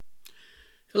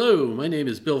Hello, my name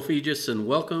is Bill Fegis, and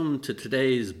welcome to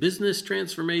today's Business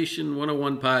Transformation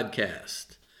 101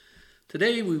 podcast.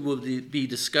 Today we will be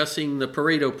discussing the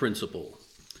Pareto Principle.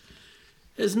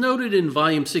 As noted in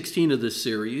Volume 16 of this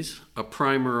series, A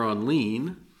Primer on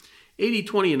Lean,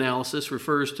 80-20 analysis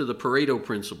refers to the Pareto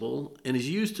Principle and is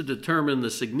used to determine the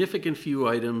significant few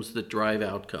items that drive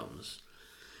outcomes.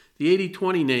 The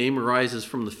 80-20 name arises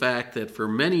from the fact that for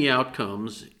many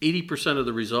outcomes, 80% of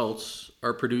the results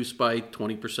are produced by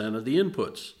 20% of the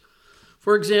inputs.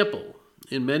 For example,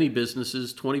 in many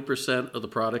businesses, 20% of the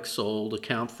products sold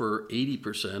account for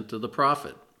 80% of the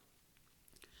profit.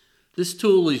 This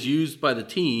tool is used by the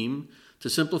team to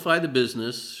simplify the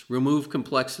business, remove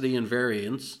complexity and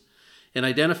variance, and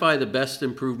identify the best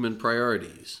improvement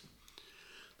priorities.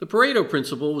 The Pareto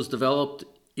Principle was developed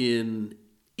in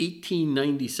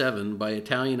 1897 by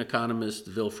Italian economist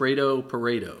Vilfredo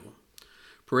Pareto.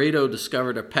 Pareto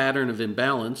discovered a pattern of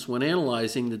imbalance when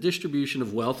analyzing the distribution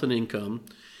of wealth and income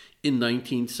in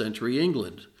 19th century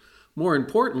England. More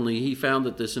importantly, he found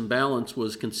that this imbalance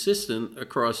was consistent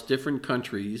across different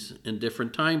countries and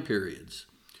different time periods.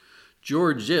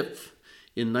 George Zipf,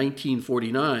 in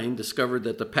 1949, discovered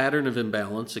that the pattern of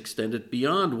imbalance extended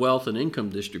beyond wealth and income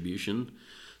distribution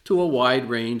to a wide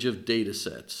range of data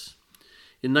sets.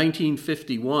 In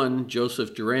 1951,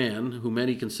 Joseph Juran, who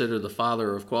many consider the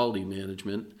father of quality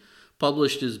management,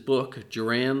 published his book,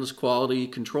 Juran's Quality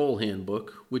Control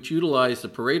Handbook, which utilized the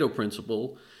Pareto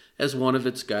Principle as one of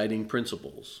its guiding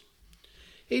principles.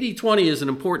 80-20 is an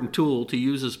important tool to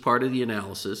use as part of the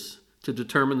analysis to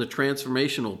determine the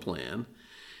transformational plan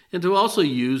and to also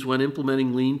use when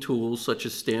implementing lean tools such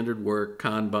as standard work,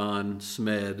 Kanban,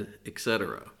 SMED,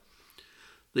 etc.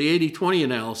 The 80-20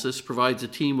 analysis provides a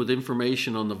team with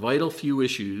information on the vital few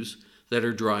issues that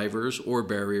are drivers or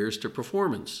barriers to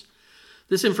performance.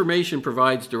 This information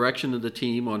provides direction to the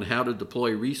team on how to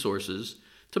deploy resources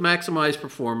to maximize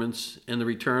performance and the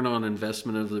return on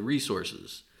investment of the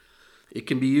resources. It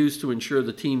can be used to ensure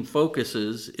the team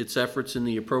focuses its efforts in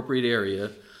the appropriate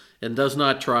area and does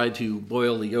not try to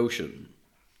boil the ocean.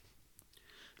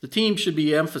 The team should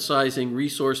be emphasizing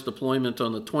resource deployment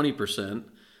on the 20%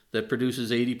 that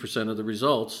produces 80% of the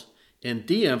results, and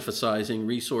de-emphasizing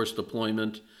resource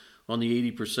deployment on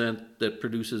the 80% that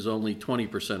produces only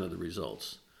 20% of the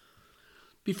results.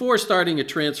 Before starting a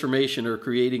transformation or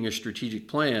creating a strategic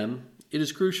plan, it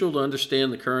is crucial to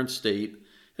understand the current state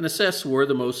and assess where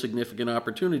the most significant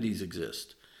opportunities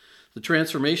exist. The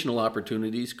transformational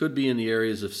opportunities could be in the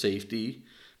areas of safety,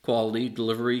 quality,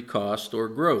 delivery, cost, or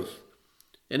growth.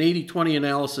 An 80-20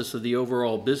 analysis of the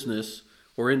overall business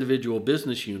or individual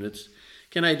business units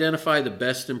can identify the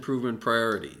best improvement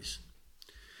priorities.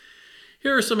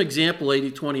 Here are some example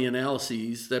 80-20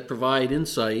 analyses that provide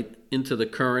insight into the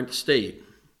current state.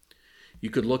 You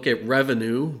could look at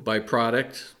revenue by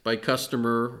product, by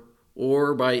customer,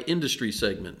 or by industry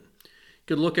segment. You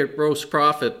could look at gross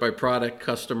profit by product,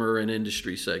 customer, and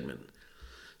industry segment.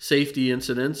 Safety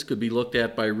incidents could be looked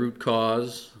at by root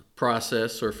cause,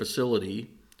 process, or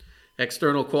facility.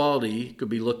 External quality could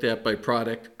be looked at by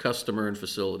product, customer, and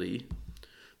facility.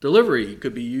 Delivery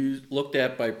could be looked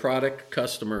at by product,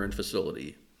 customer, and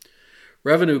facility.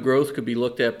 Revenue growth could be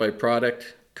looked at by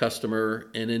product,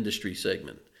 customer, and industry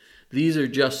segment. These are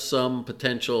just some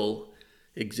potential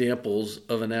examples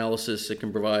of analysis that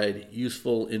can provide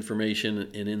useful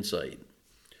information and insight.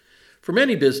 For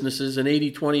many businesses, an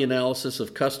 80-20 analysis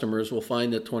of customers will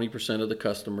find that 20% of the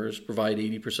customers provide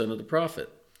 80% of the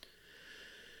profit.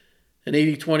 An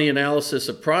 80-20 analysis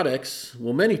of products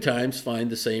will many times find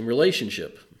the same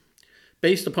relationship.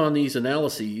 Based upon these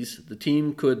analyses, the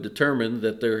team could determine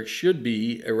that there should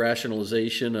be a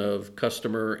rationalization of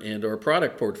customer and or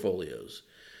product portfolios.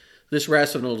 This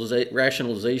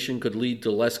rationalization could lead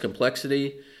to less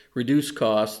complexity, reduced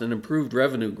cost, and improved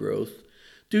revenue growth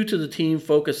due to the team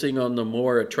focusing on the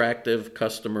more attractive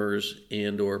customers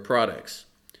and or products.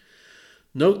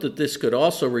 Note that this could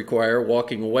also require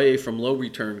walking away from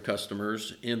low-return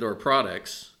customers and or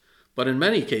products, but in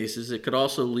many cases it could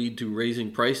also lead to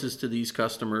raising prices to these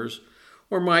customers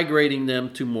or migrating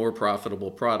them to more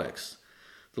profitable products.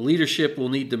 The leadership will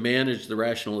need to manage the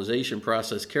rationalization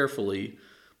process carefully,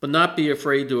 but not be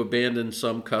afraid to abandon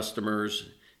some customers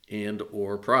and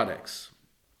or products.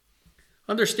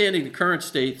 Understanding the current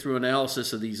state through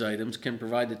analysis of these items can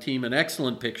provide the team an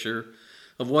excellent picture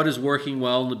of what is working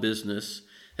well in the business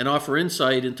and offer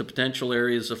insight into potential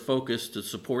areas of focus to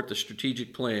support the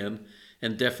strategic plan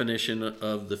and definition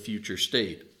of the future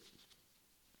state.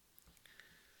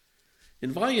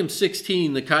 In Volume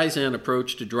 16, the Kaizen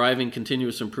approach to driving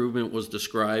continuous improvement was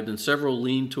described, and several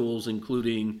lean tools,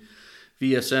 including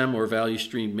VSM or value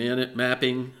stream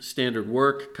mapping, standard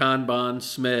work, Kanban,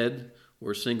 SMED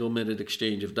or single minute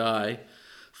exchange of die,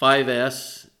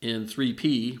 5S, and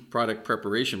 3P, product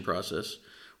preparation process,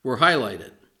 were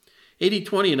highlighted.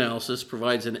 80/20 analysis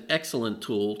provides an excellent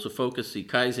tool to focus the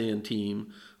Kaizen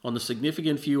team on the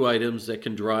significant few items that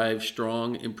can drive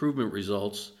strong improvement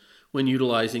results when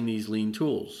utilizing these lean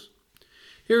tools.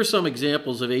 Here are some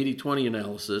examples of 80/20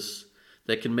 analysis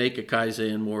that can make a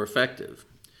Kaizen more effective.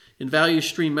 In value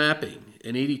stream mapping,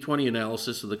 an 80/20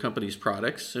 analysis of the company's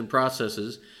products and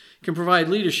processes can provide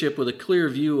leadership with a clear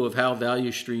view of how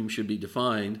value streams should be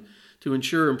defined to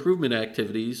ensure improvement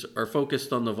activities are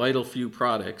focused on the vital few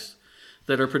products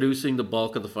that are producing the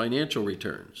bulk of the financial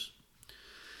returns.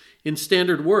 In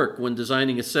standard work, when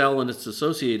designing a cell and its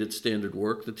associated standard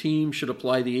work, the team should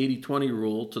apply the 80/20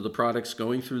 rule to the products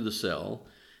going through the cell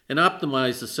and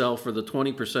optimize the cell for the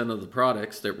 20% of the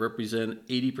products that represent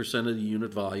 80% of the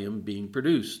unit volume being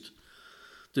produced.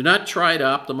 Do not try to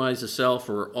optimize a cell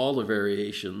for all the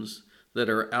variations that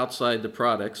are outside the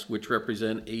products, which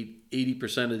represent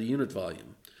 80% of the unit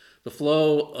volume. The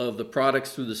flow of the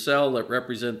products through the cell that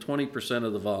represent 20%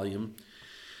 of the volume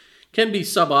can be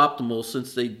suboptimal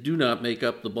since they do not make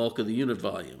up the bulk of the unit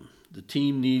volume. The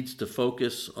team needs to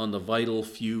focus on the vital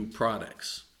few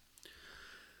products.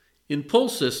 In pull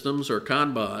systems or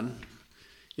Kanban,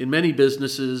 in many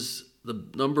businesses, the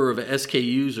number of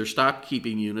SKUs or stock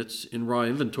keeping units in raw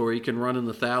inventory can run in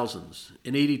the thousands.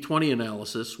 An 80/20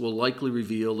 analysis will likely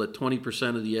reveal that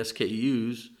 20% of the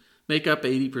SKUs make up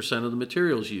 80% of the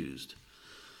materials used.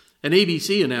 An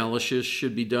ABC analysis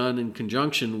should be done in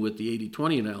conjunction with the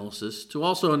 80/20 analysis to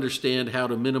also understand how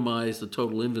to minimize the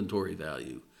total inventory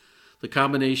value. The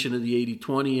combination of the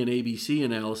 80/20 and ABC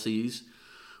analyses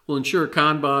will ensure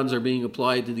Kanbans are being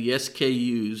applied to the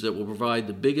SKUs that will provide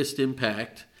the biggest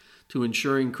impact to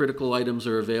ensuring critical items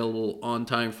are available on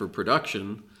time for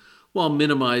production while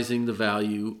minimizing the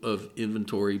value of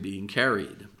inventory being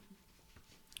carried.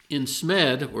 In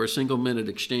SMED, or single minute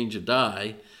exchange of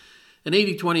die, an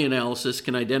 80/20 analysis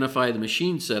can identify the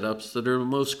machine setups that are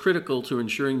most critical to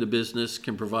ensuring the business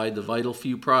can provide the vital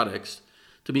few products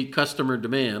to meet customer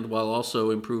demand while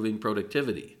also improving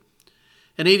productivity.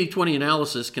 An 80/20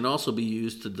 analysis can also be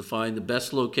used to define the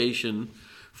best location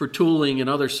for tooling and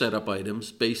other setup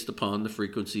items based upon the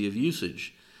frequency of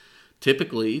usage.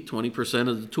 Typically, 20%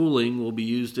 of the tooling will be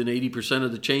used in 80%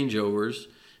 of the changeovers,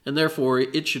 and therefore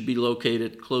it should be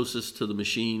located closest to the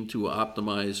machine to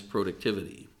optimize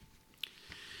productivity.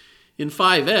 In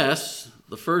 5S,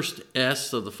 the first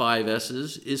S of the 5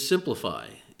 S's is simplify.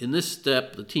 In this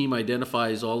step, the team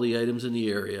identifies all the items in the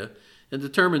area and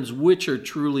determines which are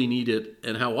truly needed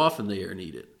and how often they are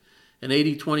needed. An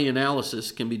 80/20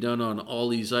 analysis can be done on all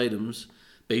these items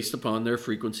based upon their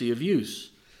frequency of use.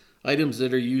 Items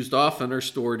that are used often are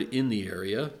stored in the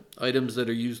area. Items that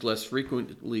are used less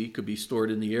frequently could be stored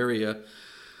in the area,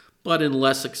 but in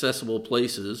less accessible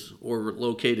places or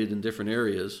located in different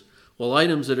areas, while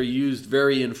items that are used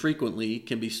very infrequently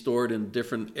can be stored in a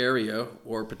different area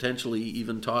or potentially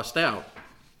even tossed out.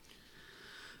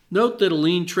 Note that a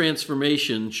lean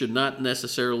transformation should not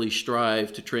necessarily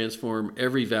strive to transform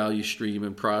every value stream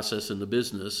and process in the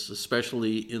business,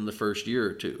 especially in the first year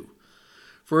or two.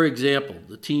 For example,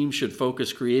 the team should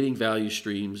focus creating value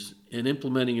streams and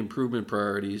implementing improvement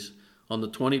priorities on the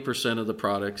 20% of the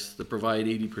products that provide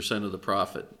 80% of the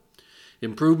profit.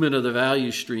 Improvement of the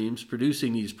value streams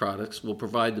producing these products will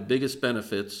provide the biggest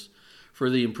benefits for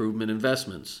the improvement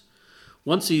investments.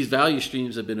 Once these value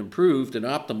streams have been improved and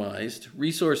optimized,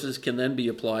 resources can then be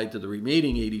applied to the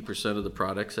remaining 80% of the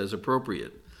products as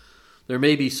appropriate. There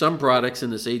may be some products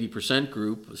in this 80%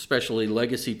 group, especially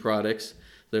legacy products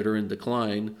that are in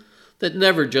decline, that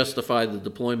never justify the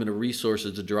deployment of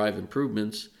resources to drive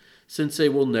improvements, since they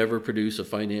will never produce a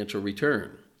financial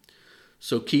return.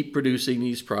 So keep producing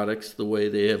these products the way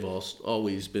they have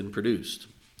always been produced.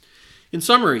 In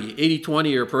summary,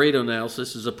 80/20 or Pareto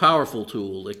analysis is a powerful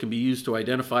tool that can be used to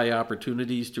identify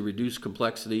opportunities to reduce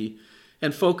complexity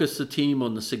and focus the team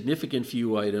on the significant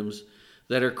few items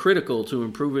that are critical to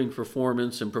improving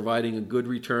performance and providing a good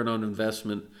return on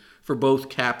investment for both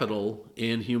capital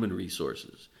and human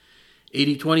resources.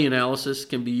 80/20 analysis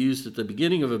can be used at the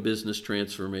beginning of a business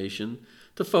transformation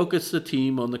to focus the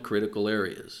team on the critical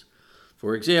areas.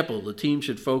 For example, the team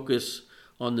should focus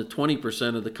on the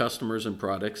 20% of the customers and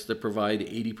products that provide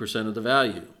 80% of the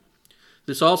value.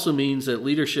 This also means that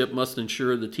leadership must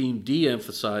ensure the team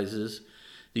de-emphasizes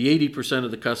the 80%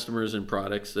 of the customers and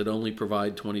products that only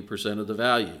provide 20% of the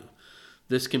value.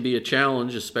 This can be a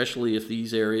challenge, especially if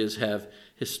these areas have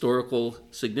historical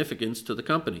significance to the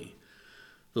company.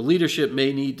 The leadership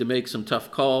may need to make some tough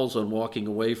calls on walking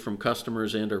away from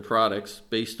customers and/or products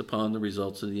based upon the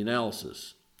results of the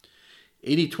analysis.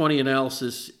 80/20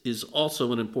 analysis is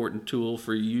also an important tool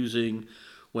for using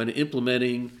when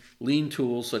implementing lean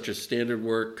tools such as standard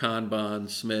work, Kanban,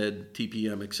 SMED,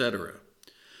 TPM, etc.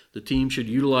 The team should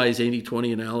utilize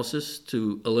 80/20 analysis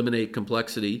to eliminate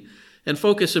complexity and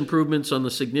focus improvements on the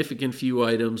significant few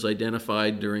items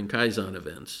identified during Kaizen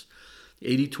events.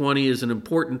 80/20 is an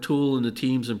important tool in the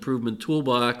team's improvement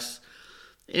toolbox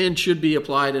and should be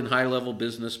applied in high-level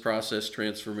business process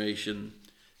transformation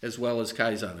as well as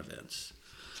Kaizen events.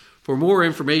 For more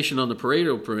information on the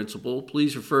Pareto Principle,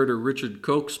 please refer to Richard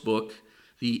Koch's book,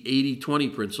 The 80/20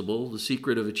 Principle, The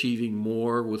Secret of Achieving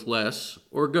More with Less,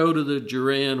 or go to the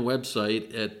Juran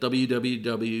website at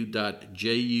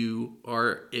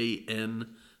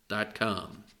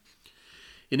www.juran.com.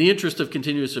 In the interest of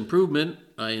continuous improvement,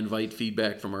 I invite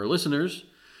feedback from our listeners.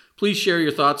 Please share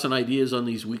your thoughts and ideas on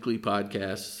these weekly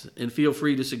podcasts, and feel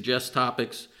free to suggest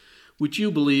topics which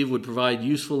you believe would provide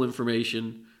useful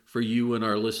information for you and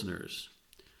our listeners.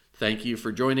 Thank you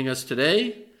for joining us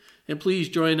today, and please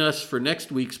join us for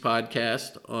next week's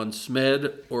podcast on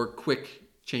SMED or quick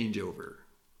changeover.